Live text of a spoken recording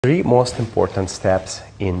Three most important steps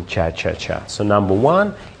in cha-cha-cha. So number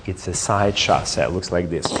one, it's a side chasse. It looks like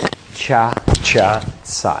this. Cha-cha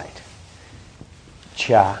side.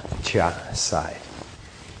 Cha-cha side.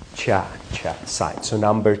 Cha-cha side. So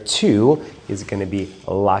number two is going to be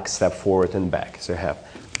a lock step forward and back. So you have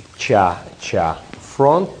cha-cha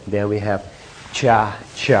front, then we have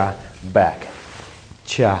cha-cha back.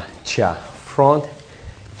 Cha-cha front,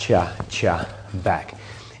 cha-cha back.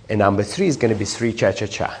 And number three is going to be three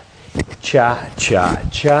cha-cha-cha.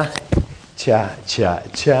 Cha-cha-cha,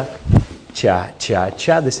 cha-cha-cha,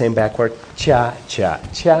 cha-cha-cha, the same backward.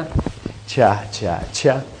 Cha-cha-cha,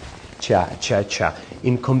 cha-cha-cha, cha-cha-cha.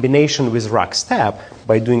 In combination with rock step,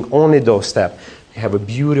 by doing only those steps, you have a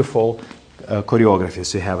beautiful choreography.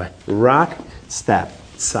 So you have a rock, step,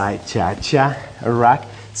 side, cha-cha, rock,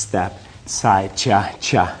 step, side,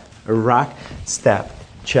 cha-cha, rock, step,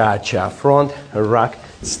 cha-cha front, rock,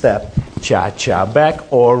 step, cha-cha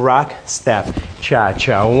back, or rock, step,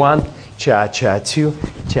 cha-cha one, cha-cha two,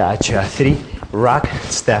 cha-cha three, rock,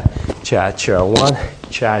 step, cha-cha one,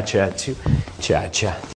 cha-cha two, cha-cha